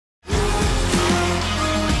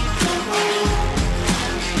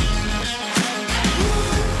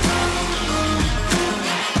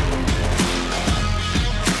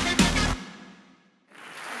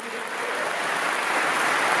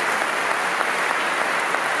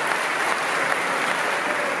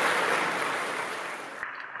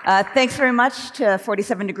Thanks very much to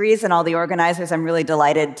 47 Degrees and all the organizers. I'm really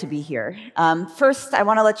delighted to be here. First, I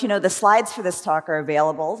want to let you know the slides for this talk are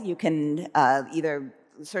available. You can either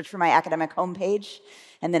search for my academic homepage,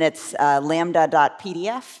 and then it's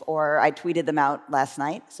lambda.pdf, or I tweeted them out last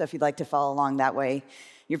night. So if you'd like to follow along that way,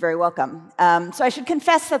 you're very welcome. So I should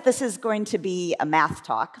confess that this is going to be a math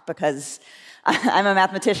talk, because I'm a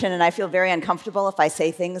mathematician, and I feel very uncomfortable if I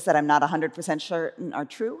say things that I'm not 100% certain are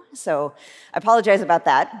true. So I apologize about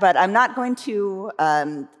that. But I'm not going to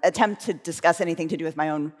attempt to discuss anything to do with my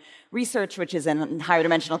own research, which is in higher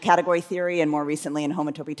dimensional category theory and more recently in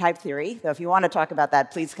homotopy type theory. Though if you want to talk about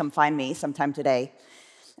that, please come find me sometime today.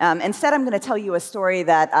 Instead, I'm going to tell you a story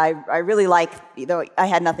that I really like, though I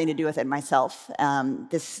had nothing to do with it myself.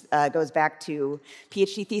 This goes back to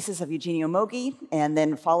PhD thesis of Eugenio Moggi, and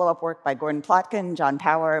then follow-up work by Gordon Plotkin, John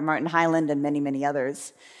Power, Martin Hyland, and many, many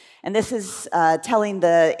others. And this is telling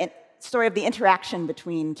the story of the interaction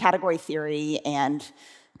between category theory and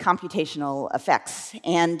computational effects.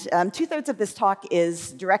 And two-thirds of this talk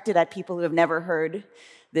is directed at people who have never heard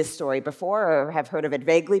this story before, or have heard of it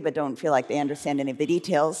vaguely, but don't feel like they understand any of the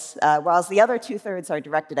details, whilst the other two-thirds are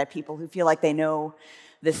directed at people who feel like they know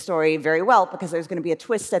this story very well, because there's going to be a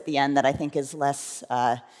twist at the end that I think is less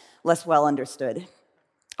well understood.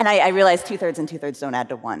 And I realize two-thirds and two-thirds don't add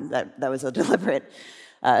to one. That was a deliberate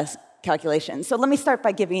calculation. So let me start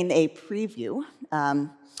by giving a preview.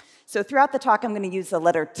 So throughout the talk, I'm going to use the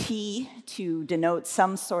letter T to denote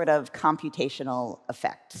some sort of computational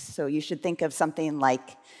effect. So you should think of something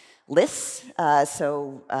like lists. This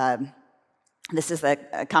is a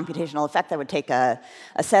computational effect that would take a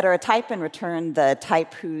set or a type and return the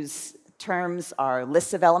type whose terms are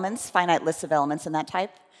lists of elements, finite lists of elements in that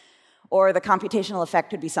type. Or the computational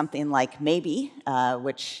effect would be something like maybe,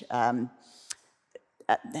 which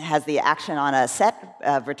has the action on a set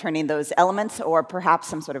of returning those elements, or perhaps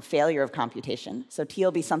some sort of failure of computation. So T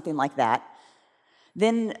will be something like that.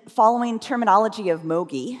 Then, following terminology of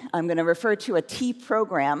Moggi, I'm going to refer to a T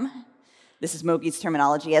program, this is Moggi's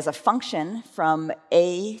terminology, as a function from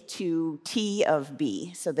A to T of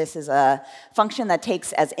B. So this is a function that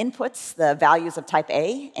takes as inputs the values of type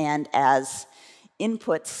A, and as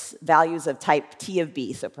inputs values of type T of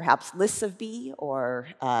B. So perhaps lists of B, or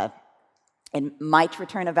and might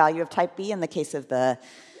return a value of type B in the case of the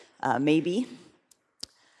maybe.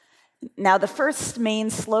 Now, the first main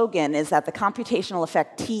slogan is that the computational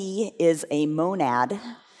effect T is a monad,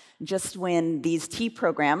 just when these T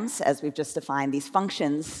programs, as we've just defined, these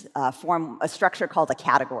functions, form a structure called a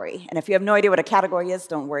category. And if you have no idea what a category is,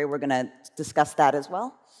 don't worry, we're going to discuss that as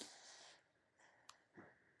well.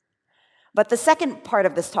 But the second part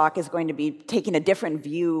of this talk is going to be taking a different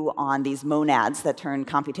view on these monads that turn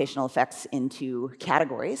computational effects into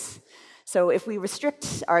categories. So if we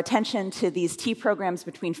restrict our attention to these T programs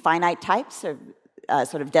between finite types, or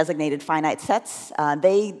sort of designated finite sets,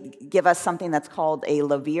 they give us something that's called a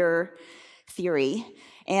Liouville theory.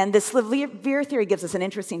 And this Liouville theory gives us an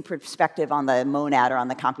interesting perspective on the monad, or on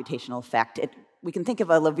the computational effect. We can think of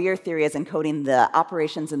a Liouville theory as encoding the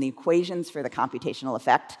operations and the equations for the computational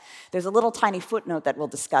effect. There's a little tiny footnote that we'll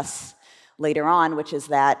discuss later on, which is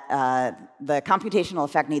that the computational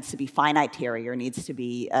effect needs to be finitary, or needs to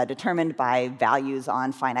be determined by values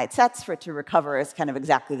on finite sets for it to recover as kind of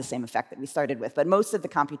exactly the same effect that we started with. But most of the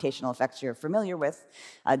computational effects you're familiar with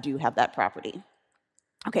do have that property.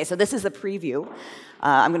 Okay, so this is a preview.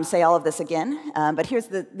 I'm going to say all of this again, but here's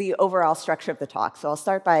the overall structure of the talk. So I'll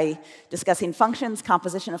start by discussing functions,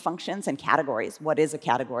 composition of functions, and categories. What is a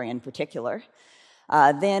category in particular?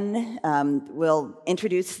 Then we'll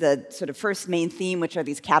introduce the sort of first main theme, which are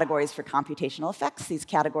these categories for computational effects, these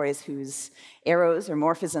categories whose arrows or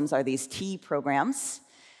morphisms are these T programs.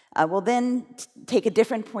 We'll then take a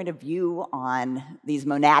different point of view on these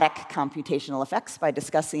monadic computational effects by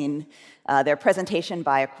discussing their presentation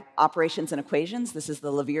by operations and equations. This is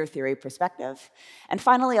the Liouville theory perspective. And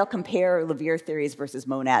finally, I'll compare Liouville theories versus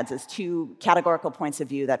monads as two categorical points of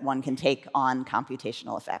view that one can take on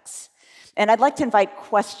computational effects. And I'd like to invite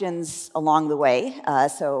questions along the way.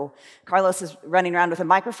 So Carlos is running around with a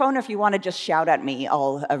microphone. If you want to just shout at me,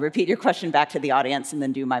 I'll repeat your question back to the audience and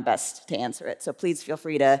then do my best to answer it. So please feel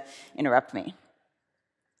free to interrupt me.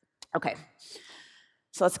 OK,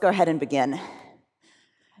 so let's go ahead and begin.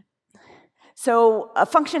 So a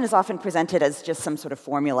function is often presented as just some sort of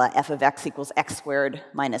formula, f of x equals x squared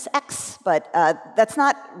minus x, but that's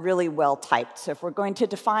not really well typed. So if we're going to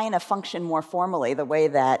define a function more formally, the way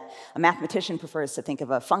that a mathematician prefers to think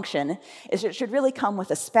of a function is it should really come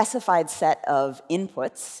with a specified set of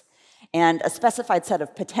inputs and a specified set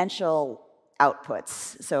of potential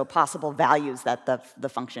outputs, so possible values that the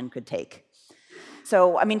function could take.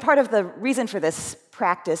 So, I mean, part of the reason for this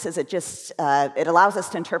practice is it allows us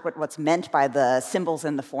to interpret what's meant by the symbols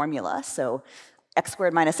in the formula. So x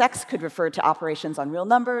squared minus x could refer to operations on real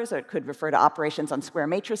numbers, or it could refer to operations on square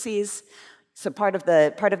matrices. So part of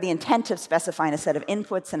the intent of specifying a set of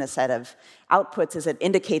inputs and a set of outputs is it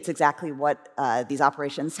indicates exactly what how these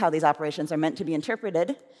operations are meant to be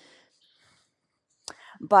interpreted.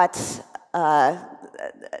 But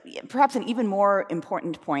perhaps an even more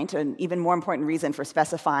important point, an even more important reason for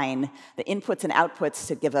specifying the inputs and outputs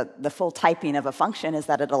to give the full typing of a function is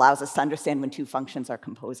that it allows us to understand when two functions are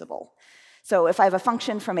composable. So if I have a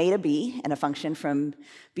function from A to B and a function from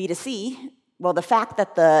B to C, well, the fact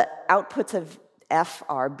that the outputs of f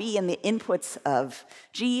are b and the inputs of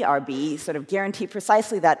g are b sort of guarantee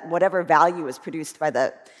precisely that whatever value is produced by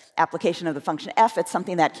the application of the function f, it's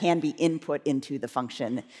something that can be input into the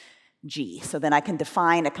function g. So then I can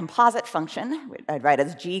define a composite function, I'd write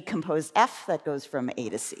as g composed f, that goes from A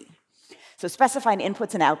to C. So specifying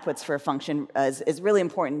inputs and outputs for a function is really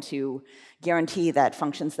important to guarantee that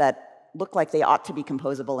functions that look like they ought to be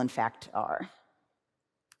composable, in fact, are.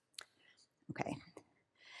 Okay.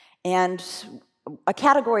 And a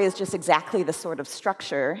category is just exactly the sort of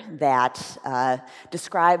structure that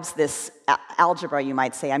describes this algebra, you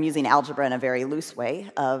might say. I'm using algebra in a very loose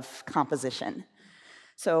way, of composition.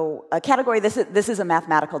 So a category, this is a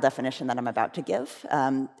mathematical definition that I'm about to give.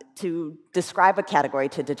 To describe a category,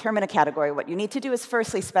 to determine a category, what you need to do is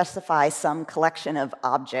firstly specify some collection of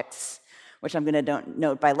objects, which I'm going to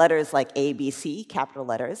note by letters like A, B, C, capital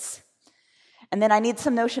letters. And then I need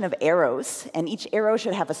some notion of arrows, and each arrow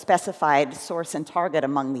should have a specified source and target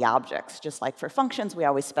among the objects. Just like for functions, we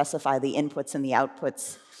always specify the inputs and the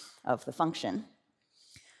outputs of the function.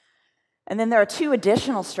 And then there are two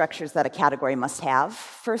additional structures that a category must have.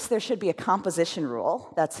 First, there should be a composition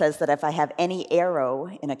rule that says that if I have any arrow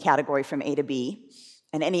in a category from A to B,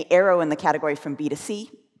 and any arrow in the category from B to C,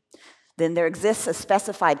 then there exists a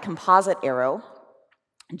specified composite arrow,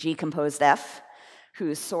 G composed F,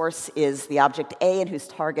 whose source is the object A and whose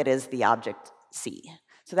target is the object C.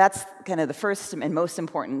 So that's kind of the first and most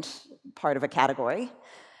important part of a category.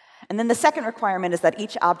 And then the second requirement is that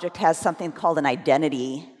each object has something called an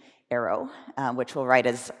identity arrow, which we'll write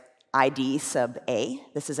as ID sub A.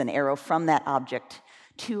 This is an arrow from that object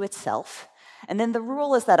to itself. And then the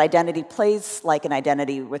rule is that identity plays like an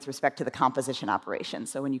identity with respect to the composition operation.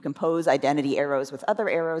 So when you compose identity arrows with other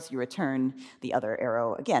arrows, you return the other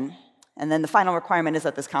arrow again. And then the final requirement is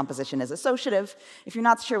that this composition is associative. If you're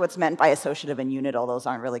not sure what's meant by associative and unit, all those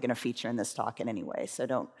aren't really going to feature in this talk in any way, so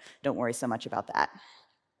don't worry so much about that.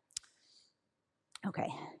 Okay,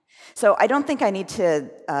 so I don't think I need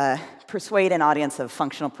to persuade an audience of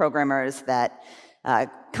functional programmers that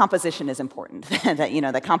composition is important, that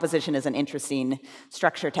that composition is an interesting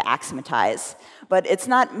structure to axiomatize. But it's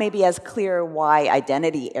not maybe as clear why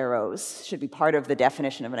identity arrows should be part of the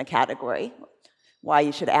definition of a category, why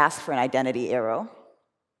you should ask for an identity arrow.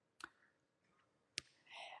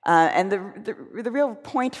 And the real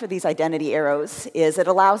point for these identity arrows is it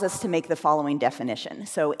allows us to make the following definition.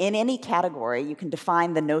 So in any category, you can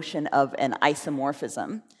define the notion of an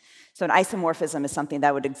isomorphism. So an isomorphism is something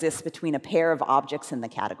that would exist between a pair of objects in the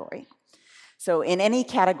category. So in any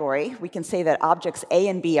category, we can say that objects A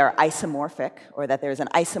and B are isomorphic, or that there's an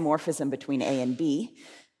isomorphism between A and B,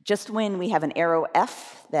 just when we have an arrow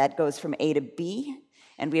F that goes from A to B,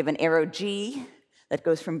 and we have an arrow G that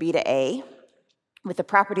goes from B to A, with the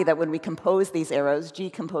property that when we compose these arrows, G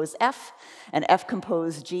compose F and F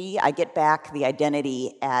compose G, I get back the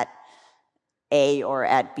identity at A or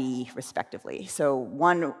at B, respectively. So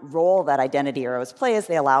one role that identity arrows play is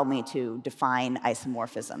they allow me to define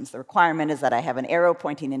isomorphisms. The requirement is that I have an arrow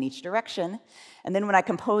pointing in each direction, and then when I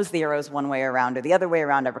compose the arrows one way around or the other way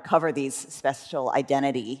around, I recover these special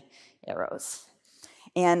identity arrows.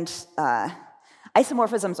 And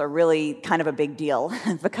isomorphisms are really kind of a big deal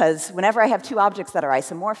because whenever I have two objects that are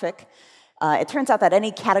isomorphic, it turns out that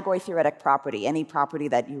any category theoretic property, any property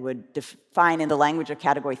that you would define in the language of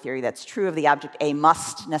category theory that's true of the object A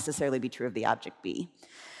must necessarily be true of the object B.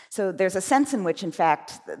 So there's a sense in which, in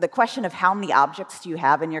fact, the question of how many objects do you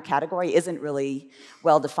have in your category isn't really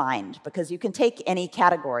well defined, because you can take any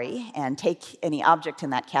category and take any object in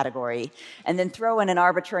that category and then throw in an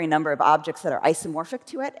arbitrary number of objects that are isomorphic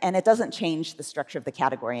to it, and it doesn't change the structure of the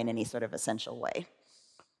category in any sort of essential way.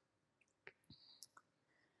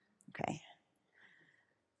 Okay.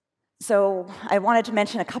 So I wanted to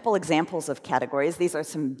mention a couple examples of categories. These are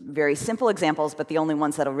some very simple examples, but the only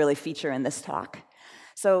ones that will really feature in this talk.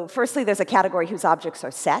 So firstly, there's a category whose objects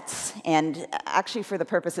are sets, and actually for the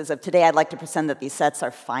purposes of today, I'd like to pretend that these sets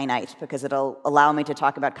are finite, because it'll allow me to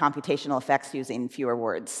talk about computational effects using fewer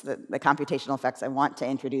words. The computational effects I want to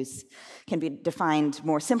introduce can be defined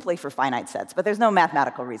more simply for finite sets, but there's no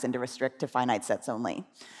mathematical reason to restrict to finite sets only.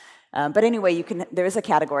 But anyway, there is a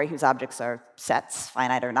category whose objects are sets,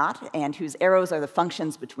 finite or not, and whose arrows are the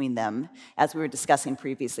functions between them, as we were discussing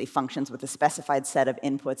previously, functions with a specified set of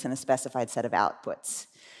inputs and a specified set of outputs.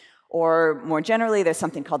 Or more generally, there's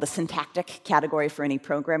something called the syntactic category for any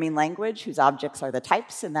programming language, whose objects are the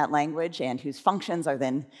types in that language, and whose functions are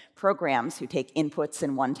then programs who take inputs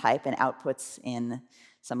in one type and outputs in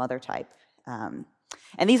some other type. And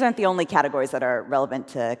these aren't the only categories that are relevant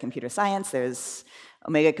to computer science. There's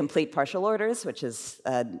omega complete partial orders, which is,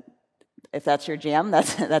 if that's your jam,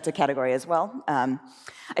 that's a category as well.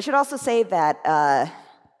 I should also say that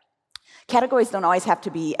categories don't always have to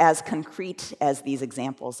be as concrete as these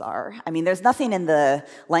examples are. I mean, there's nothing in the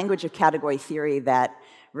language of category theory that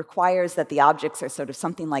requires that the objects are sort of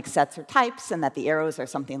something like sets or types and that the arrows are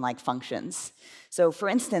something like functions. So for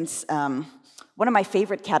instance, one of my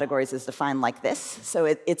favorite categories is defined like this. So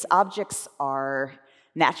its objects are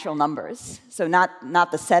natural numbers. So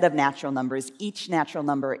not the set of natural numbers. Each natural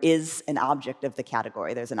number is an object of the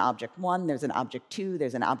category. There's an object 1, there's an object 2,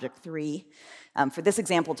 there's an object 3. For this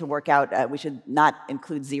example to work out, we should not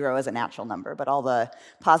include 0 as a natural number, but all the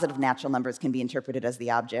positive natural numbers can be interpreted as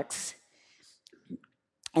the objects.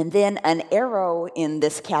 And then an arrow in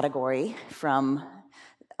this category from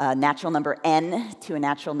a natural number n to a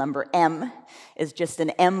natural number m is just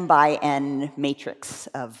an m by n matrix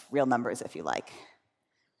of real numbers, if you like.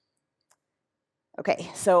 Okay,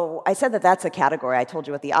 so I said that that's a category. I told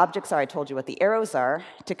you what the objects are, I told you what the arrows are.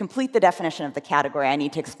 To complete the definition of the category, I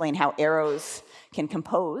need to explain how arrows can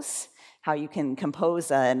compose, how you can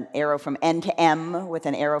compose an arrow from n to m with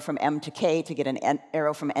an arrow from m to k to get an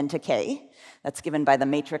arrow from n to k. That's given by the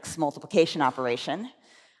matrix multiplication operation.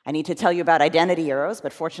 I need to tell you about identity arrows,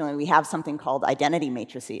 but fortunately we have something called identity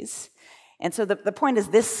matrices. And so the point is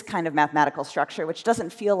this kind of mathematical structure, which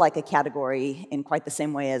doesn't feel like a category in quite the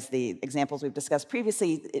same way as the examples we've discussed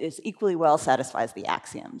previously, it is equally well satisfies the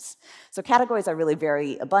axioms. So categories are really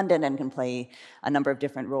very abundant and can play a number of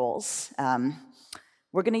different roles.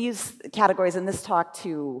 We're going to use categories in this talk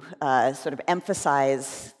to sort of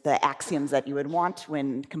emphasize the axioms that you would want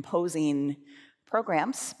when composing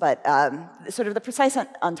programs, but sort of the precise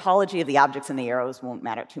ontology of the objects and the arrows won't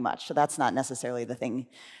matter too much, so that's not necessarily the thing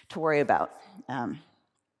to worry about.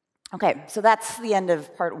 Okay, so that's the end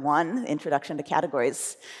of part 1, Introduction to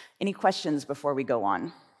Categories. Any questions before we go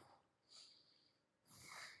on?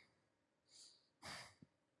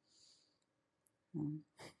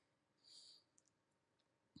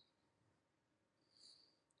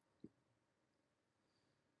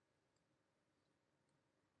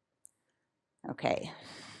 Okay,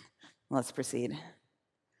 let's proceed.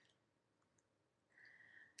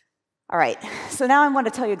 All right, so now I want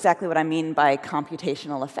to tell you exactly what I mean by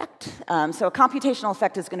computational effect. So a computational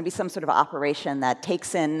effect is going to be some sort of operation that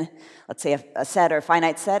takes in, let's say, a set or a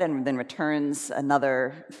finite set and then returns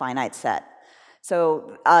another finite set.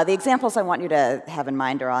 So the examples I want you to have in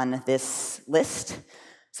mind are on this list.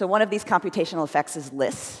 So one of these computational effects is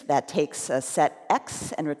lists, that takes a set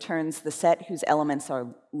X and returns the set whose elements are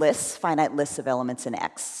lists, finite lists of elements in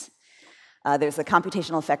X. There's a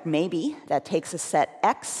computational effect maybe, that takes a set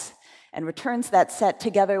X and returns that set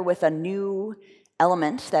together with a new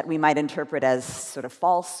element that we might interpret as sort of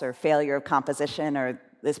false or failure of composition or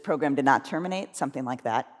this program did not terminate, something like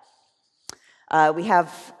that. We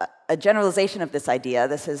have a generalization of this idea.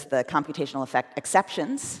 This is the computational effect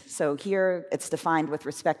exceptions. So here it's defined with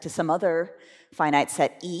respect to some other finite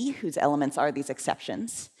set E, whose elements are these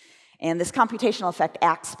exceptions. And this computational effect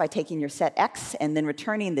acts by taking your set X and then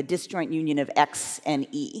returning the disjoint union of X and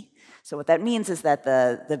E. So what that means is that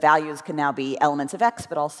the values can now be elements of X,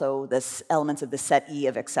 but also this elements of the set E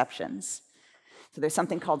of exceptions. So there's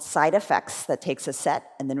something called side effects that takes a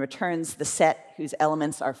set and then returns the set whose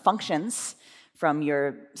elements are functions from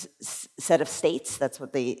your set of states, that's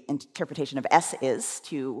what the interpretation of S is,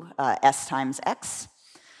 to S times X.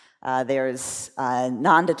 There's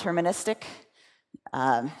non-deterministic,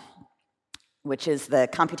 which is the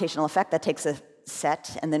computational effect that takes a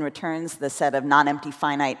set and then returns the set of non-empty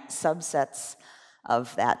finite subsets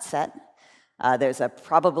of that set. There's a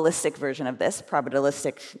probabilistic version of this,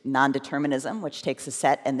 probabilistic non-determinism, which takes a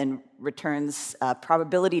set and then returns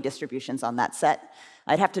probability distributions on that set.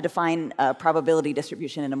 I'd have to define a probability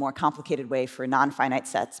distribution in a more complicated way for non-finite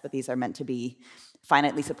sets, but these are meant to be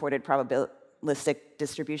finitely supported probabilistic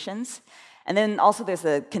distributions. And then also there's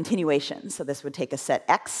the continuation. So this would take a set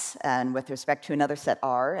X and with respect to another set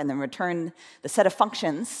R, and then return the set of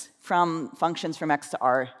functions from X to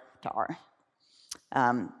R to R.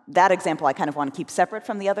 That example I kind of want to keep separate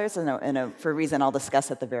from the others for a reason I'll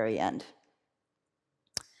discuss at the very end.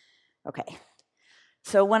 Okay.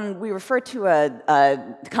 So when we refer to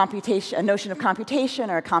a notion of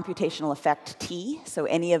computation or a computational effect T, so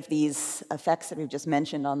any of these effects that we've just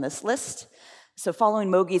mentioned on this list, so following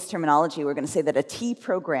Mogi's terminology, we're going to say that a T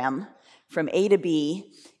program from A to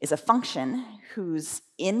B is a function whose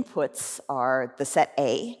inputs are the set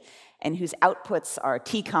A and whose outputs are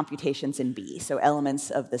T computations in B, so elements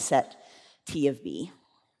of the set T of B.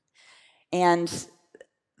 And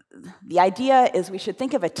the idea is we should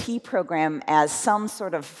think of a T program as some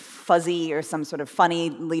sort of fuzzy or some sort of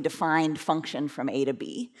funnily defined function from A to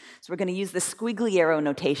B. So we're going to use the squiggly arrow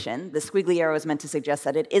notation. The squiggly arrow is meant to suggest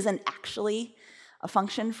that it isn't actually a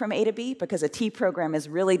function from A to B, because a T program is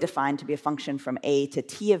really defined to be a function from A to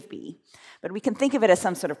T of B. But we can think of it as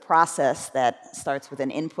some sort of process that starts with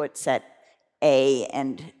an input set A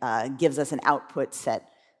and gives us an output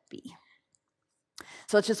set B.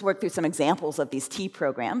 So let's just work through some examples of these T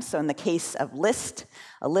programs. So in the case of list,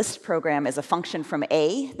 a list program is a function from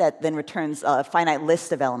A that then returns a finite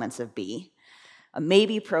list of elements of B. A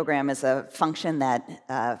maybe program is a function that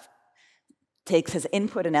takes as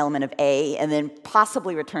input an element of A and then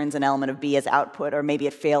possibly returns an element of B as output, or maybe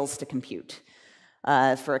it fails to compute.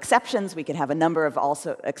 For exceptions, we could have a number of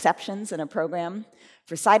also exceptions in a program.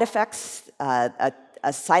 For side effects, a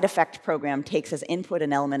side effect program takes as input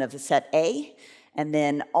an element of the set A, and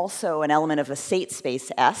then also an element of a state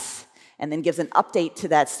space S, and then gives an update to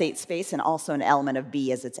that state space and also an element of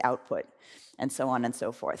B as its output, and so on and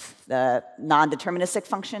so forth. The non-deterministic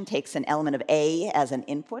function takes an element of A as an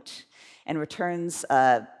input and returns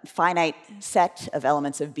a finite set of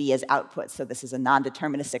elements of B as output. So this is a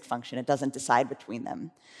non-deterministic function. It doesn't decide between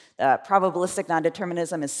them. The probabilistic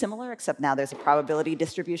non-determinism is similar, except now there's a probability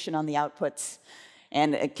distribution on the outputs,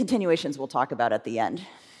 and continuations we'll talk about at the end.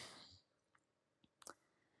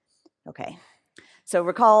 Okay, so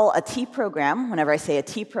recall a T program. Whenever I say a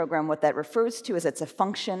T program, what that refers to is it's a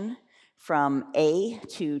function from A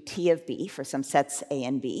to T of B for some sets A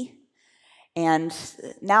and B. And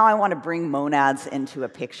now I want to bring monads into a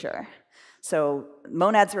picture. So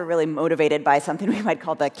monads were really motivated by something we might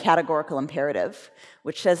call the categorical imperative,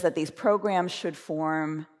 which says that these programs should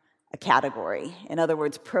form a category. In other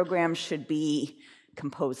words, programs should be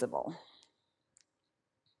composable.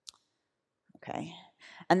 Okay.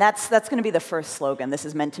 And that's going to be the first slogan. This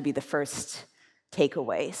is meant to be the first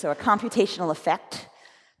takeaway. So a computational effect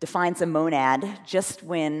defines a monad just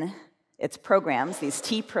when its programs, these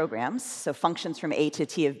T programs, so functions from A to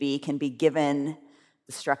T of B, can be given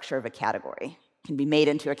the structure of a category, can be made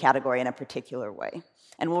into a category in a particular way.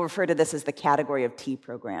 And we'll refer to this as the category of T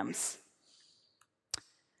programs.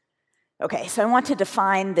 Okay, so I want to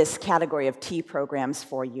define this category of T programs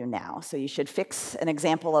for you now. So you should fix an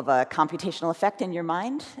example of a computational effect in your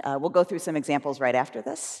mind. We'll go through some examples right after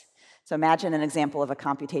this. So imagine an example of a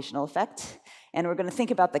computational effect. And we're going to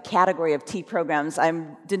think about the category of T programs.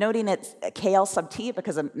 I'm denoting it KL sub T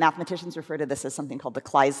because mathematicians refer to this as something called the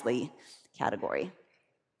Kleisli category.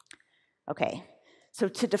 Okay, so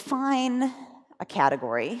to define a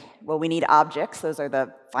category, well, we need objects. Those are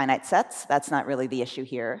the finite sets. That's not really the issue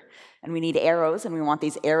here. And we need arrows, and we want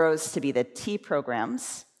these arrows to be the T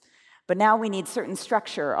programs. But now we need certain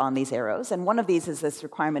structure on these arrows, and one of these is this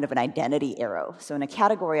requirement of an identity arrow. So in a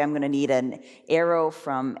category, I'm going to need an arrow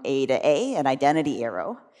from A to A, an identity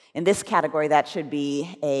arrow. In this category, that should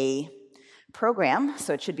be a program,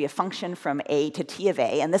 so it should be a function from A to T of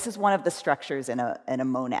A, and this is one of the structures in a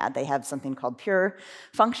monad. They have something called pure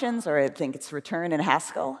functions, or I think it's return in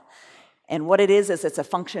Haskell. And what it is it's a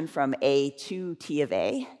function from A to T of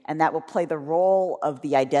A, and that will play the role of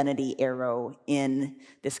the identity arrow in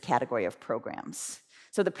this category of programs.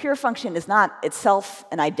 So the pure function is not itself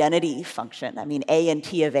an identity function. I mean, A and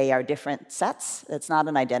T of A are different sets. It's not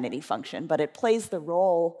an identity function, but it plays the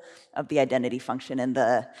role of the identity function in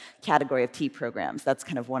the category of T programs. That's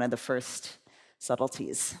kind of one of the first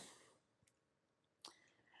subtleties.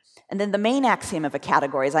 And then the main axiom of a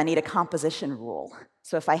category is I need a composition rule.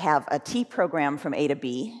 So if I have a T program from A to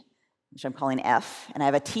B, which I'm calling F, and I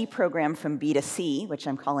have a T program from B to C, which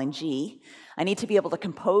I'm calling G, I need to be able to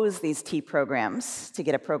compose these T programs to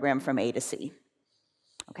get a program from A to C.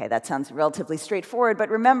 Okay, that sounds relatively straightforward, but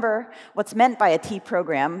remember what's meant by a T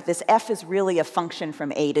program. This F is really a function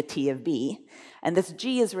from A to T of B, and this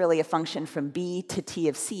G is really a function from B to T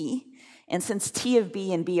of C. And since T of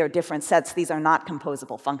B and B are different sets, these are not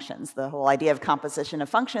composable functions. The whole idea of composition of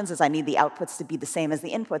functions is I need the outputs to be the same as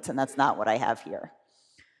the inputs, and that's not what I have here.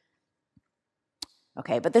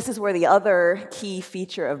 Okay, but this is where the other key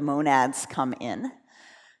feature of monads come in.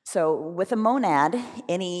 So with a monad,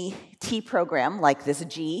 any T program, like this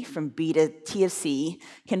G from B to T of C,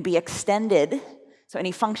 can be extended. So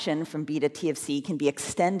any function from B to T of C can be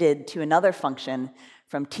extended to another function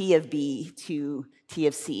from T of B to T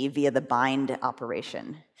of C via the bind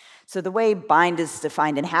operation. So the way bind is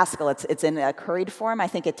defined in Haskell, it's in a curried form. I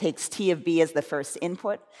think it takes T of B as the first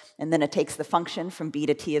input, and then it takes the function from B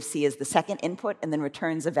to T of C as the second input, and then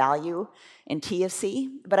returns a value in T of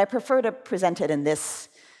C. But I prefer to present it in this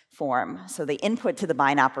form. So the input to the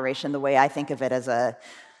bind operation, the way I think of it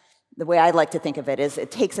the way I'd like to think of it is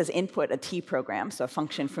it takes as input a T program, so a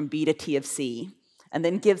function from B to T of C, and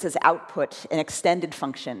then gives as output an extended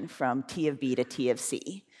function from T of B to T of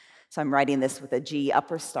C. So I'm writing this with a G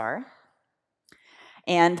upper star.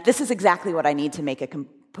 And this is exactly what I need to make it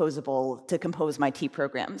composable, to compose my T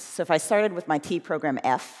programs. So if I started with my T program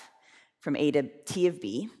F from A to T of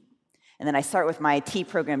B, and then I start with my T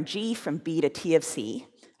program G from B to T of C,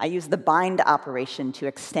 I use the bind operation to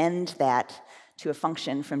extend that to a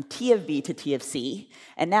function from T of B to T of C.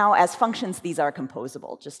 And now, as functions, these are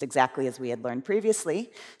composable, just exactly as we had learned previously.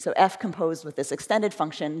 So F composed with this extended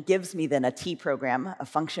function gives me then a T program, a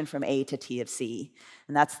function from A to T of C.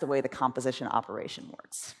 And that's the way the composition operation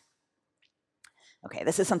works. Okay,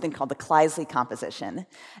 this is something called the Kleisli composition.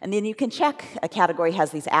 And then you can check a category has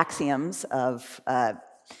these axioms of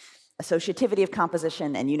associativity of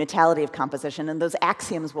composition and unitality of composition, and those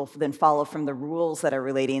axioms will then follow from the rules that are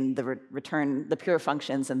relating the return, the pure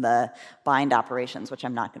functions and the bind operations, which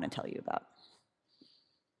I'm not going to tell you about.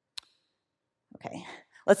 Okay,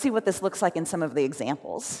 let's see what this looks like in some of the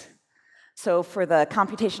examples. So for the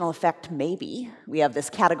computational effect maybe, we have this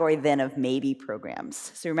category then of maybe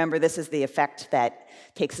programs. So remember, this is the effect that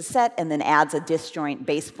takes a set and then adds a disjoint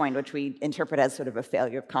base point, which we interpret as sort of a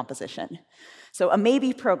failure of composition. So a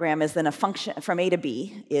maybe program is then a function from A to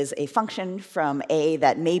B, is a function from A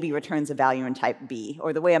that maybe returns a value in type B.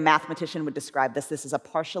 Or the way a mathematician would describe this is a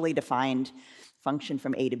partially defined function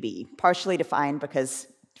from A to B. Partially defined because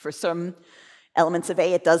for some elements of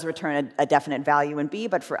A, it does return a definite value in B,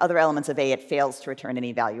 but for other elements of A, it fails to return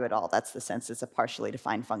any value at all. That's the sense it's a partially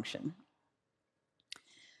defined function.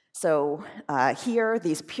 So here,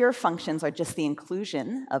 these pure functions are just the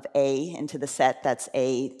inclusion of A into the set that's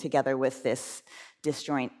A together with this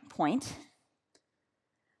disjoint point.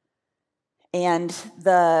 And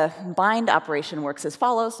the bind operation works as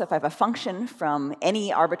follows. So if I have a function from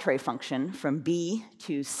any arbitrary function from B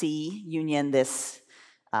to C union this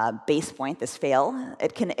base point, this fail,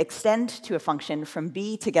 it can extend to a function from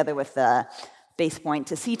B together with the base point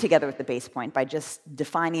to C together with the base point by just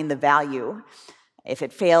defining the value. If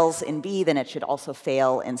it fails in B, then it should also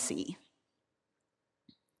fail in C.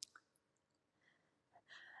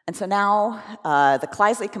 And so now the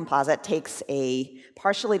Kleisli composite takes a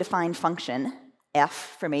partially defined function,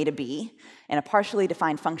 f from A to B, and a partially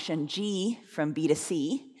defined function, g from B to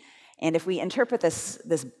C. And if we interpret this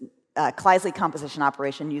Kleisli composition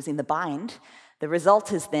operation using the bind, the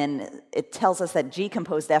result is then, it tells us that G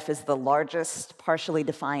composed F is the largest partially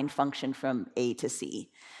defined function from A to C.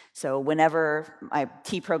 So whenever my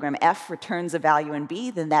T program F returns a value in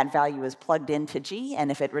B, then that value is plugged into G, and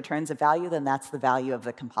if it returns a value, then that's the value of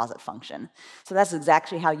the composite function. So that's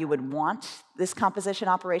exactly how you would want this composition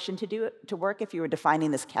operation to work if you were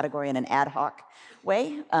defining this category in an ad hoc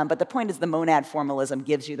way. But the point is the monad formalism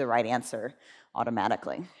gives you the right answer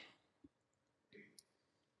automatically.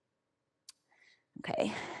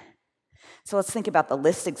 Okay, so let's think about the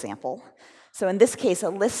list example. So in this case, a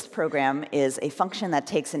list program is a function that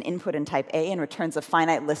takes an input in type A and returns a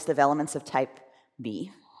finite list of elements of type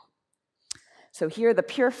B. So here the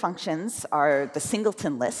pure functions are the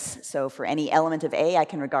singleton lists. So for any element of A, I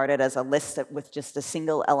can regard it as a list with just a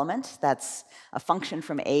single element. That's a function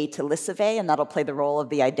from A to lists of A, and that'll play the role of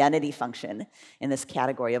the identity function in this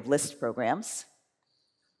category of list programs.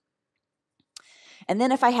 And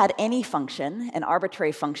then if I had any function, an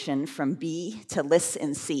arbitrary function from B to lists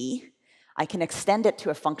in C, I can extend it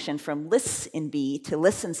to a function from lists in B to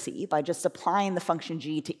lists in C by just applying the function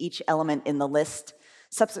G to each element in the list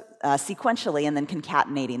sequentially and then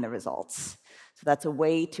concatenating the results. So that's a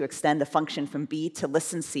way to extend a function from B to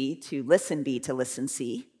lists in C to lists in B to lists in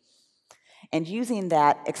C. And using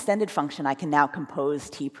that extended function, I can now compose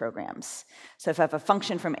T programs. So if I have a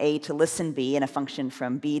function from A to lists in B and a function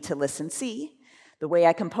from B to lists in C, the way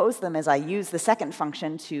I compose them is I use the second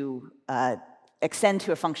function to extend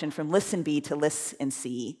to a function from lists in B to lists in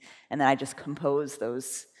C, and then I just compose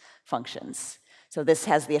those functions. So this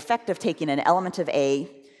has the effect of taking an element of A,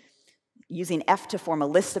 using F to form a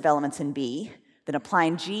list of elements in B, then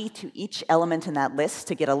applying G to each element in that list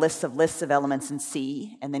to get a list of lists of elements in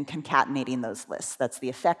C, and then concatenating those lists. That's the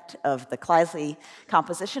effect of the Kleisli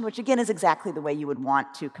composition, which again is exactly the way you would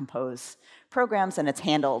want to compose programs, and it's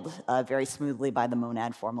handled very smoothly by the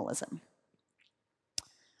monad formalism.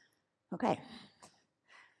 Okay.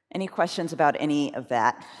 Any questions about any of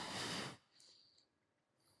that?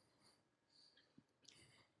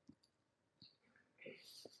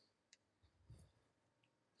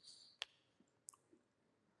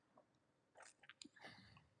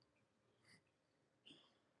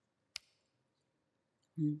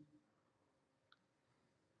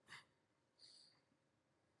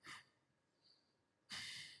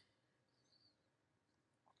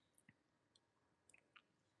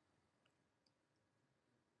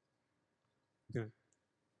 Yeah.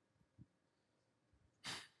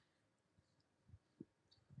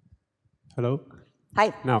 Hello?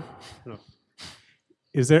 Hi. Now, hello.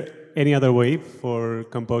 Is there any other way for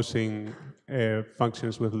composing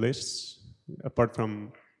functions with lists apart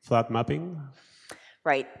from flat mapping?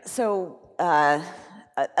 Right. So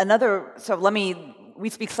we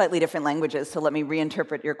speak slightly different languages, so let me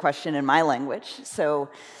reinterpret your question in my language. So,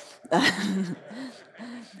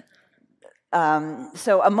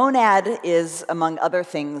 so a monad is, among other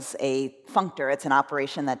things, a functor. It's an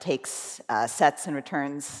operation that takes sets and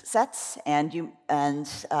returns sets, and to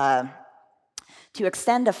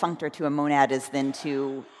extend a functor to a monad is then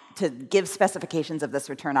to give specifications of this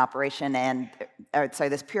return operation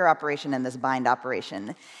this pure operation and this bind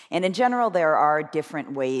operation. And in general, there are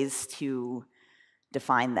different ways to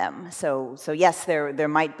define them. So yes, there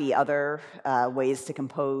might be other ways to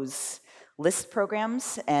compose list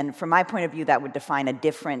programs, and from my point of view, that would define a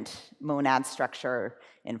different monad structure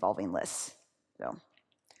involving lists. So.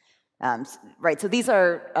 Right, so these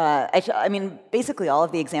are, I mean, basically all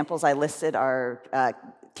of the examples I listed are,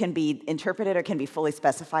 can be interpreted or can be fully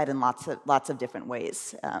specified in lots of different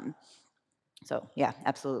ways. So yeah,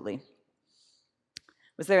 absolutely.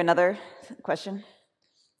 Was there another question?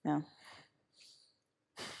 No?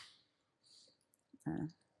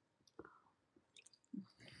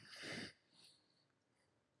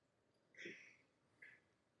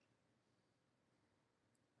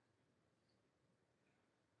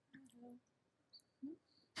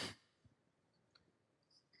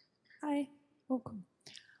 Hi, welcome.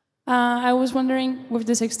 I was wondering, with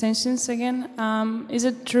these extensions again, is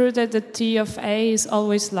it true that the T of A is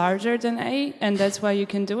always larger than A, and that's why you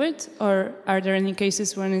can do it? Or are there any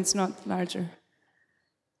cases when it's not larger?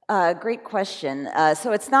 Great question.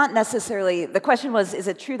 So it's not necessarily, the question was, is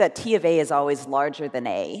it true that T of A is always larger than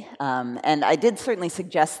A? And I did certainly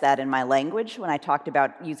suggest that in my language when I talked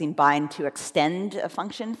about using bind to extend a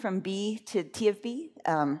function from B to T of B.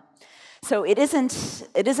 So it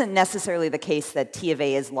isn't necessarily the case that T of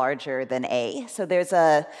A is larger than A. So there's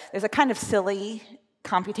a kind of silly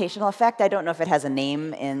computational effect. I don't know if it has a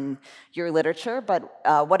name in your literature, but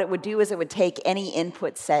what it would do is it would take any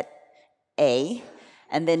input set A,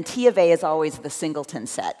 and then T of A is always the singleton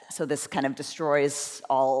set. So this kind of destroys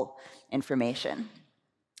all information.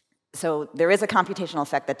 So there is a computational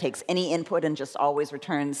effect that takes any input and just always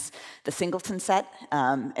returns the singleton set.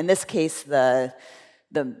 In this case, the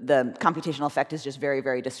computational effect is just very,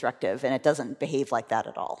 very destructive, and it doesn't behave like that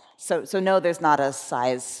at all. So no, there's not a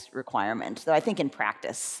size requirement, though I think in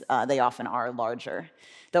practice they often are larger.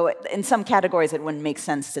 Though in some categories it wouldn't make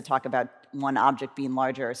sense to talk about one object being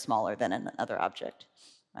larger or smaller than another object.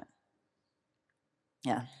 But,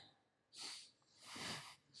 yeah.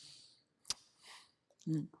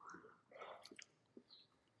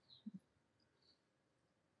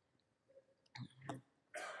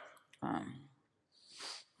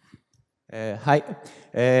 Hi.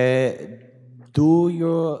 Do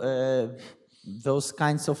those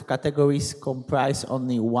kinds of categories comprise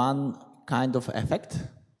only one kind of effect?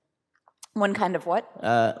 One kind of what?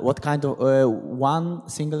 What kind of one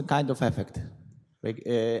single kind of effect? Like,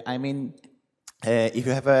 I mean, if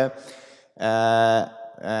you have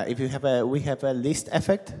we have a list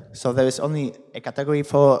effect, so there is only a category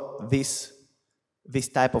for this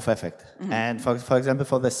type of effect. Mm-hmm. And for example,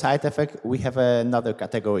 for the side effect, we have another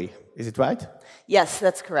category. Is it right? Yes,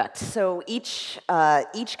 that's correct. So each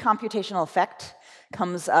computational effect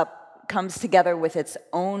comes together with its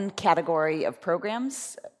own category of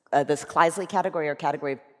programs, this Kleisli category or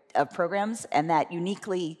category of of programs, and that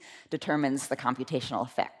uniquely determines the computational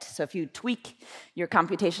effect. So if you tweak your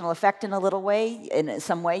computational effect in a little way, in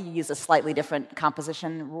some way, you use a slightly different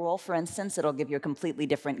composition rule, for instance, it'll give you a completely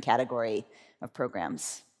different category of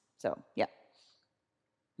programs. So, yeah.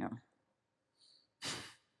 Yeah.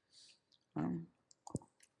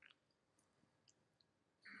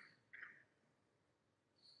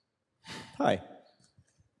 Hi.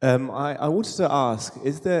 I wanted to ask,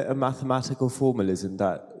 is there a mathematical formalism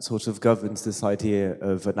that sort of governs this idea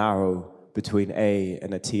of an arrow between A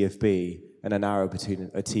and a T of B, and an arrow between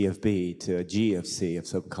a T of B to a G of C of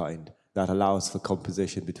some kind, that allows for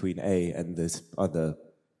composition between A and this other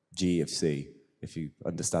G of C, if you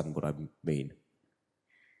understand what I mean?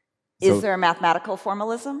 Is there a mathematical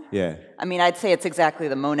formalism? Yeah. I mean, I'd say it's exactly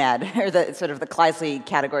the monad, or the sort of the Kleisli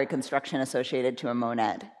category construction associated to a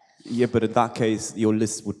monad. Yeah, but in that case, your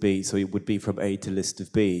list would be, so it would be from A to list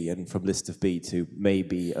of B, and from list of B to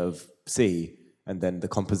maybe of C, and then the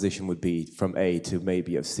composition would be from A to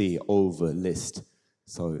maybe of C over list.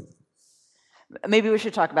 So maybe we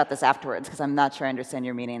should talk about this afterwards, because I'm not sure I understand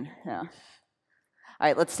your meaning. Yeah. All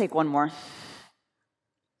right, let's take one more.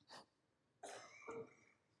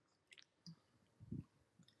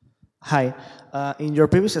 Hi. In your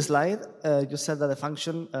previous slide, you said that the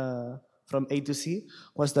function from A to C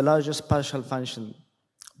was the largest partial function.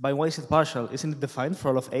 By why is it partial? Isn't it defined for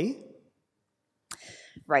all of A?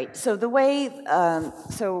 Right. So the way,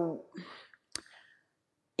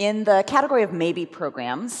 in the category of maybe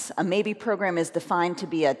programs, a maybe program is defined to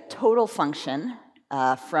be a total function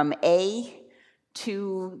from A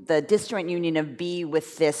to the disjoint union of B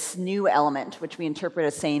with this new element, which we interpret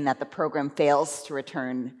as saying that the program fails to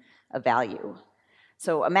return a value.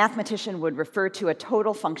 So a mathematician would refer to a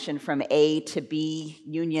total function from A to B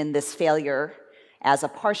union this failure as a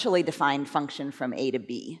partially defined function from A to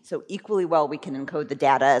B. So equally well, we can encode the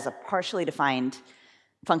data as a partially defined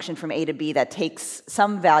function from A to B that takes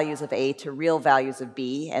some values of A to real values of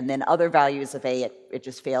B, and then other values of A, it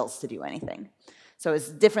just fails to do anything. So it's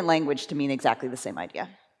different language to mean exactly the same idea.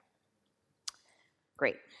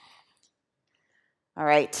 Great. All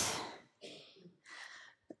right.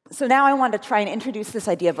 So now I want to try and introduce this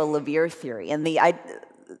idea of a Levier theory. And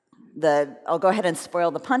I'll go ahead and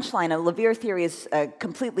spoil the punchline. A Levier theory is a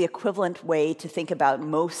completely equivalent way to think about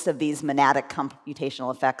most of these monadic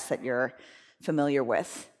computational effects that you're familiar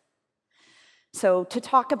with. So to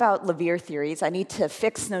talk about Levier theories, I need to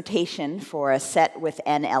fix notation for a set with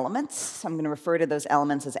n elements. So I'm going to refer to those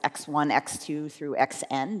elements as x1, x2 through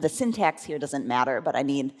xn. The syntax here doesn't matter, but I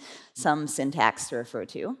need some syntax to refer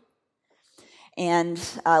to. And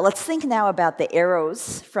let's think now about the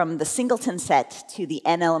arrows from the singleton set to the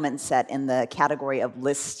n-element set in the category of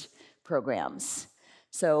list programs.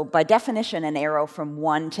 So by definition, an arrow from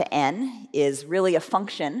 1 to n is really a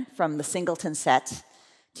function from the singleton set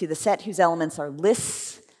to the set whose elements are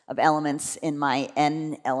lists of elements in my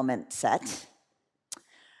n-element set.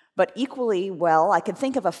 But equally well, I could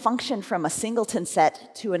think of a function from a singleton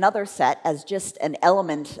set to another set as just an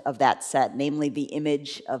element of that set, namely the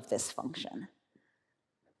image of this function.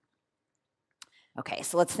 Okay,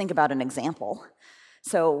 so let's think about an example.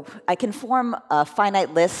 So I can form a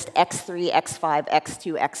finite list x3, x5,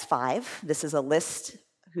 x2, x5. This is a list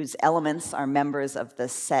whose elements are members of the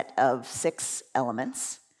set of 6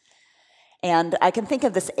 elements. And I can think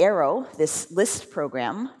of this arrow, this list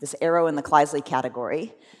program, this arrow in the Kleisli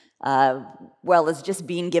category, well, as just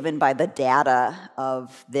being given by the data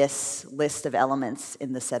of this list of elements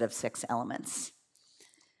in the set of 6 elements.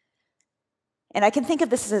 And I can think of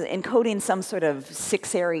this as encoding some sort of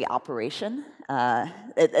 6-array operation.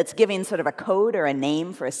 It's giving sort of a code or a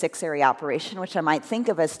name for a 6-array operation, which I might think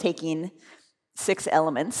of as taking 6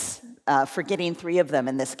 elements, forgetting 3 of them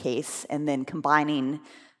in this case, and then combining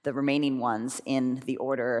the remaining ones in the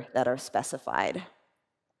order that are specified.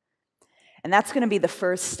 And that's going to be the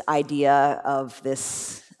first idea of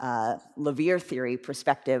this Levier theory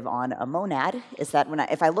perspective on a monad, is that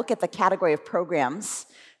if I look at the category of programs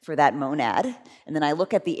for that monad, and then I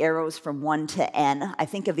look at the arrows from 1 to n, I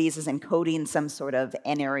think of these as encoding some sort of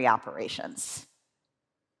n-array operations.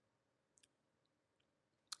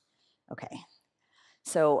 Okay.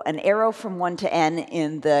 So an arrow from 1 to n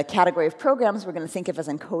in the category of programs, we're going to think of as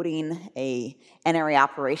encoding a n-array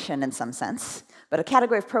operation in some sense. But a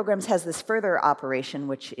category of programs has this further operation,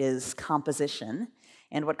 which is composition.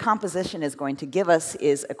 And what composition is going to give us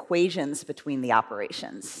is equations between the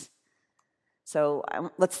operations. So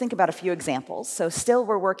let's think about a few examples. So still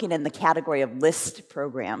we're working in the category of list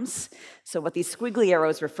programs. So what these squiggly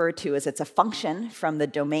arrows refer to is it's a function from the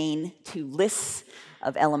domain to lists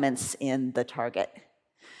of elements in the target.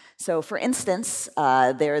 So for instance,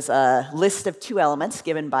 there's a list of 2 elements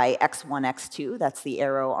given by x1, x2. That's the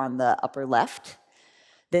arrow on the upper left.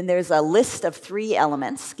 Then there's a list of 3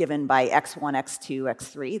 elements given by x1, x2,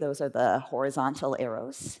 x3. Those are the horizontal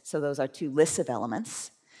arrows. So those are 2 lists of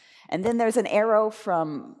elements. And then there's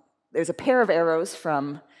there's a pair of arrows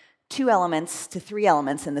from 2 elements to 3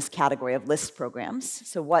 elements in this category of list programs.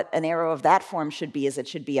 So what an arrow of that form should be is it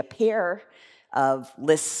should be a pair of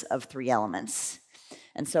lists of 3 elements.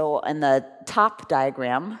 And so in the top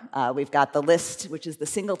diagram, we've got the list, which is the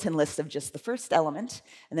singleton list of just the first element,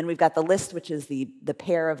 and then we've got the list, which is the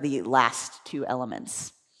pair of the last 2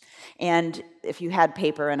 elements. And if you had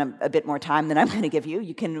paper and a bit more time than I'm going to give you,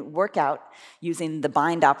 you can work out, using the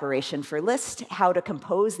bind operation for list, how to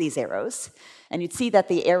compose these arrows. And you'd see that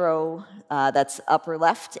the arrow that's upper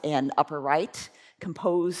left and upper right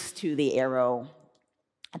compose to the arrow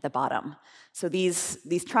at the bottom. So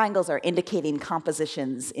these triangles are indicating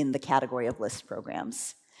compositions in the category of list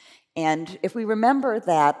programs. And if we remember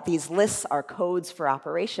that these lists are codes for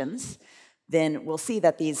operations, then we'll see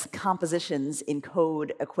that these compositions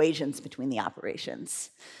encode equations between the operations.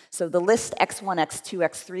 So the list x1, x2,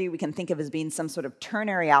 x3 we can think of as being some sort of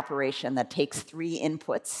ternary operation that takes 3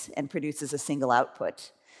 inputs and produces a single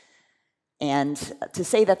output. And to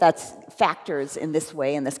say that that's factors in this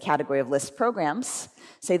way, in this category of list programs,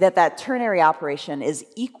 say that that ternary operation is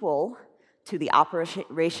equal to the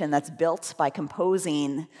operation that's built by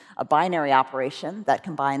composing a binary operation that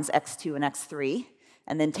combines x2 and x3,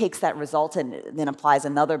 and then takes that result and then applies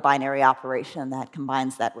another binary operation that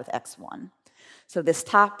combines that with x1. So this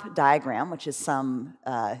top diagram, which is some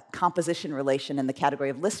composition relation in the category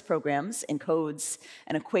of list programs, encodes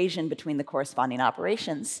an equation between the corresponding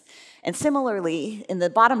operations. And similarly, in the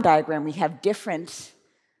bottom diagram, we have different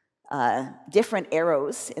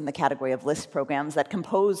arrows in the category of list programs that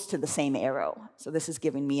compose to the same arrow. So this is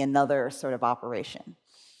giving me another sort of operation.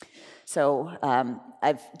 So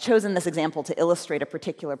I've chosen this example to illustrate a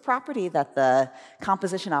particular property that the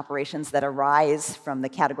composition operations that arise from the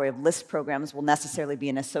category of list programs will necessarily be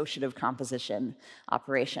an associative composition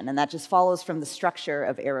operation. And that just follows from the structure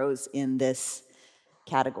of arrows in this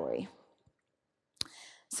category.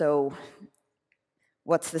 So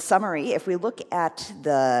what's the summary? If we look at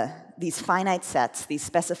these finite sets, these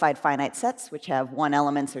specified finite sets, which have 1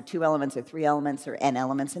 element or 2 elements or 3 elements or n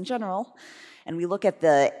elements in general, and we look at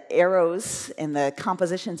the arrows and the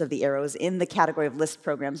compositions of the arrows in the category of list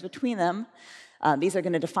programs between them, these are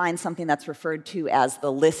going to define something that's referred to as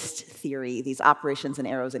the list theory. These operations and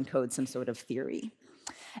arrows encode some sort of theory.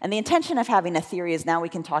 And the intention of having a theory is now we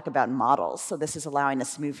can talk about models. So this is allowing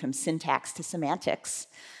us to move from syntax to semantics.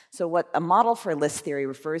 So what a model for list theory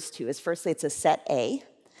refers to is, firstly, it's a set A,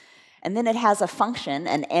 and then it has a function,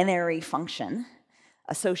 an n-ary function,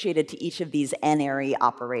 associated to each of these n-ary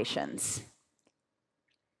operations.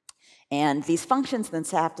 And these functions then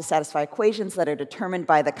have to satisfy equations that are determined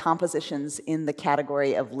by the compositions in the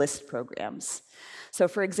category of list programs. So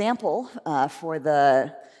for example, for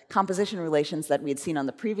the composition relations that we had seen on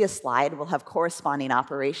the previous slide, we'll have corresponding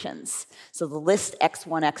operations. So the list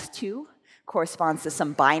x1, x2 corresponds to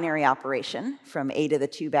some binary operation from a to the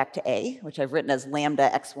 2 back to a, which I've written as lambda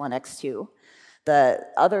x1, x2. The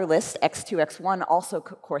other list, x2, x1, also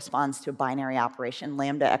corresponds to a binary operation,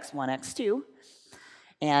 lambda x1, x2.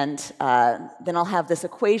 And then I'll have this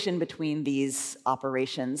equation between these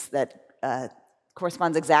operations that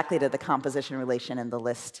corresponds exactly to the composition relation in the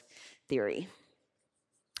list theory.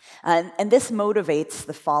 And this motivates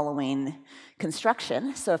the following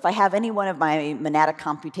construction. So if I have any one of my monadic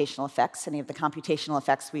computational effects, any of the computational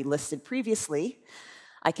effects we listed previously,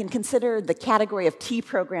 I can consider the category of T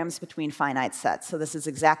programs between finite sets. So this is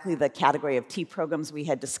exactly the category of T programs we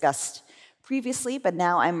had discussed previously, but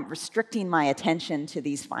now I'm restricting my attention to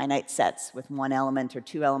these finite sets with 1 element or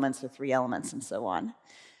 2 elements or 3 elements and so on.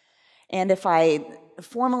 And if I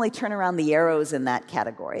formally turn around the arrows in that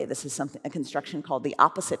category, this is a construction called the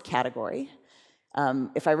opposite category.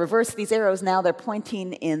 If I reverse these arrows, now they're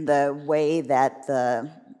pointing in the way that the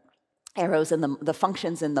arrows and the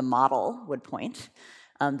functions in the model would point.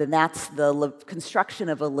 Then that's the construction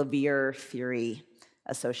of a Lambda theory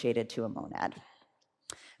associated to a monad.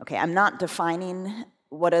 Okay, I'm not defining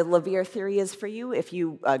what a Lambda theory is for you. If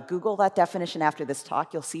you Google that definition after this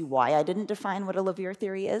talk, you'll see why I didn't define what a Lambda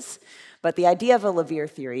theory is. But the idea of a Lambda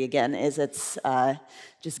theory, again, is it's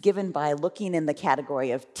just given by looking in the category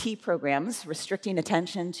of T programs, restricting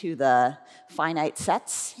attention to the finite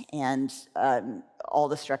sets, and all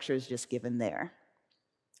the structures just given there.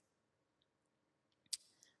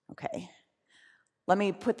 Okay, let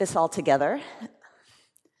me put this all together.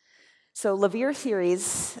 So Levere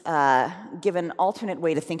theories give an alternate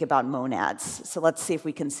way to think about monads. So let's see if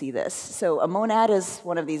we can see this. So a monad is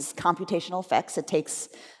one of these computational effects. It takes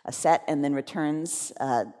a set and then returns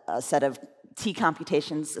a set of T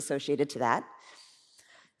computations associated to that.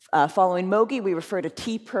 Following Mogi, we refer to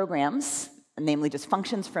T programs, namely just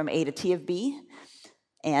functions from A to T of B.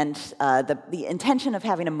 And the intention of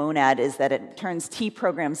having a monad is that it turns T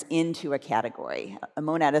programs into a category. A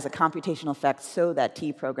monad is a computational effect so that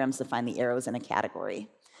T programs define the arrows in a category.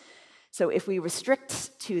 So if we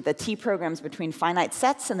restrict to the T programs between finite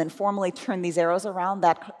sets and then formally turn these arrows around,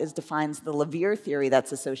 that defines the Levere theory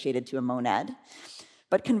that's associated to a monad.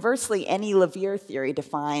 But conversely, any Levere theory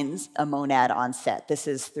defines a monad on set. This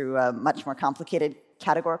is through a much more complicated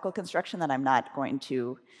categorical construction that I'm not going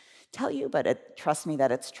to tell you, but trust me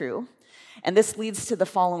that it's true. And this leads to the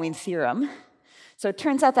following theorem. So it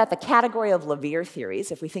turns out that the category of Levere theories,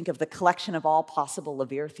 if we think of the collection of all possible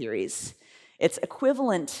Levere theories, it's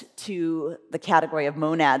equivalent to the category of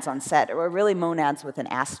monads on set, or really monads with an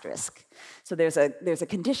asterisk. So there's a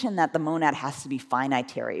condition that the monad has to be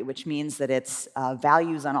finitary, which means that its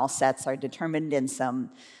values on all sets are determined in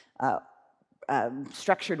some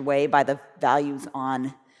structured way by the values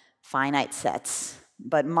on finite sets.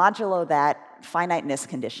 But modulo that finiteness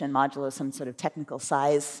condition, modulo some sort of technical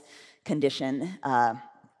size condition,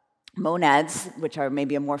 monads, which are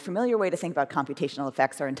maybe a more familiar way to think about computational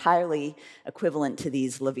effects, are entirely equivalent to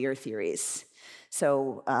these Levere theories.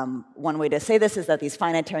 So one way to say this is that these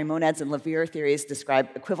finitary monads in Levere theories describe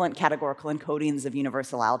equivalent categorical encodings of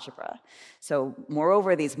universal algebra. So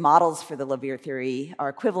moreover, these models for the Levere theory are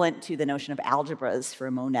equivalent to the notion of algebras for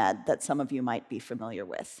a monad that some of you might be familiar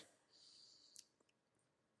with.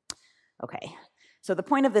 Okay, so the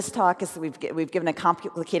point of this talk is that we've given a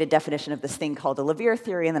complicated definition of this thing called the Levere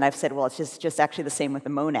theory, and then I've said, well, it's just actually the same with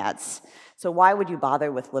the monads. So why would you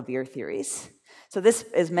bother with Levere theories? So this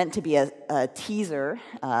is meant to be a teaser,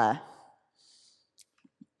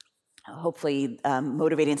 hopefully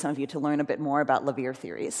motivating some of you to learn a bit more about Levere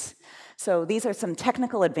theories. So these are some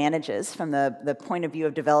technical advantages from the point of view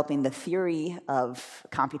of developing the theory of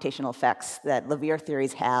computational effects that Levere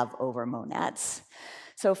theories have over monads.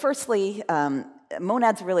 So firstly,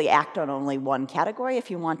 monads really act on only one category.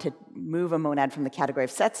 If you want to move a monad from the category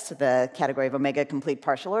of sets to the category of omega complete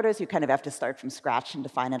partial orders, you kind of have to start from scratch and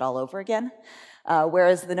define it all over again.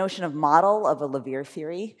 Whereas the notion of model of a Levere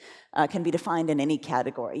theory can be defined in any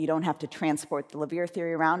category. You don't have to transport the Levere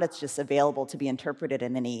theory around. It's just available to be interpreted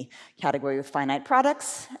in any category with finite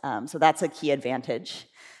products. So that's a key advantage.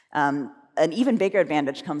 An even bigger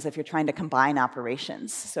advantage comes if you're trying to combine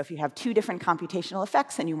operations. So if you have two different computational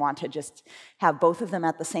effects and you want to just have both of them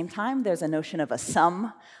at the same time, there's a notion of a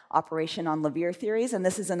sum operation on Levere theories, and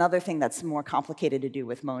this is another thing that's more complicated to do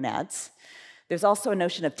with monads. There's also a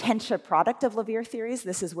notion of tensor product of Levere theories.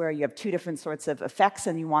 This is where you have two different sorts of effects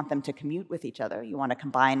and you want them to commute with each other. You want to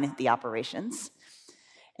combine the operations.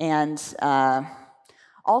 And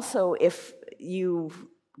also, if you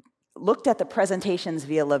looked at the presentations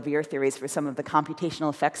via Levere theories for some of the computational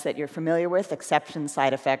effects that you're familiar with, exceptions,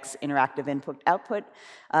 side effects, interactive input-output.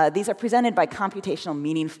 These are presented by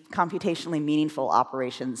computationally meaningful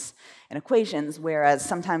operations and equations, whereas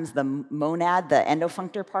sometimes the monad, the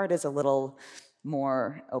endofunctor part, is a little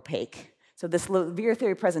more opaque. So this Levere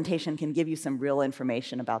theory presentation can give you some real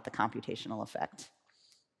information about the computational effect.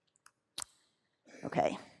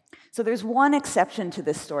 Okay. So there's one exception to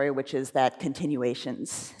this story, which is that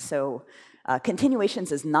continuations. So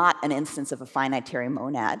continuations is not an instance of a finitary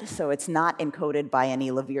monad, so it's not encoded by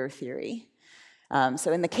any Levere theory.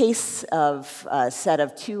 So in the case of a set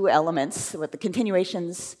of two elements, what the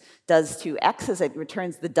continuations does to X is it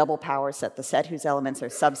returns the double power set, the set whose elements are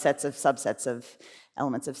subsets of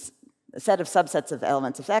elements of a set of subsets of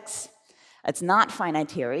elements of X. It's not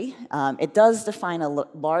finitary. It does define a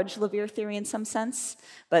large Levere theory in some sense,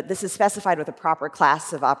 but this is specified with a proper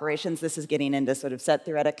class of operations. This is getting into sort of set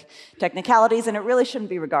theoretic technicalities, and it really shouldn't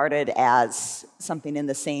be regarded as something in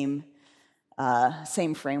the same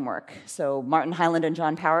framework. So Martin Hyland and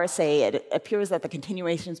John Power say it appears that the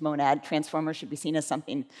continuations monad transformer should be seen as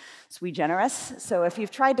something sui generis. So if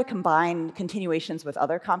you've tried to combine continuations with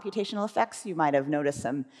other computational effects, you might have noticed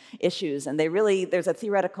some issues. And there's a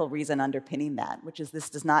theoretical reason underpinning that, which is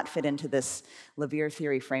this does not fit into this Levere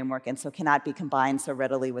theory framework and so cannot be combined so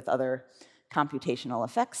readily with other computational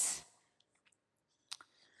effects.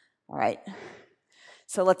 All right.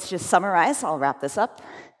 So let's just summarize. I'll wrap this up.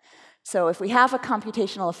 So if we have a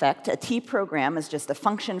computational effect, a T program is just a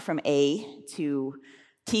function from A to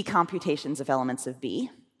T computations of elements of B.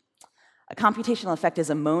 A computational effect is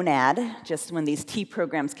a monad, just when these T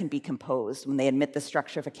programs can be composed, when they admit the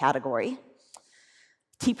structure of a category.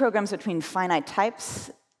 T programs between finite types,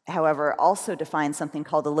 however, also define something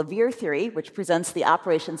called the Levere theory, which presents the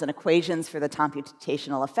operations and equations for the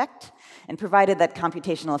computational effect. And provided that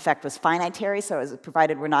computational effect was finitary, so as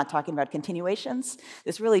provided we're not talking about continuations,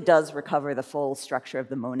 this really does recover the full structure of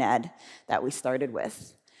the monad that we started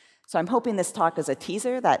with. So I'm hoping this talk is a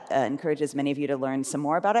teaser that encourages many of you to learn some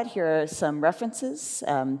more about it. Here are some references,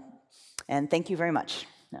 and thank you very much.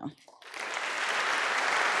 No.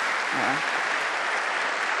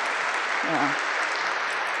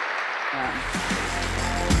 Yeah.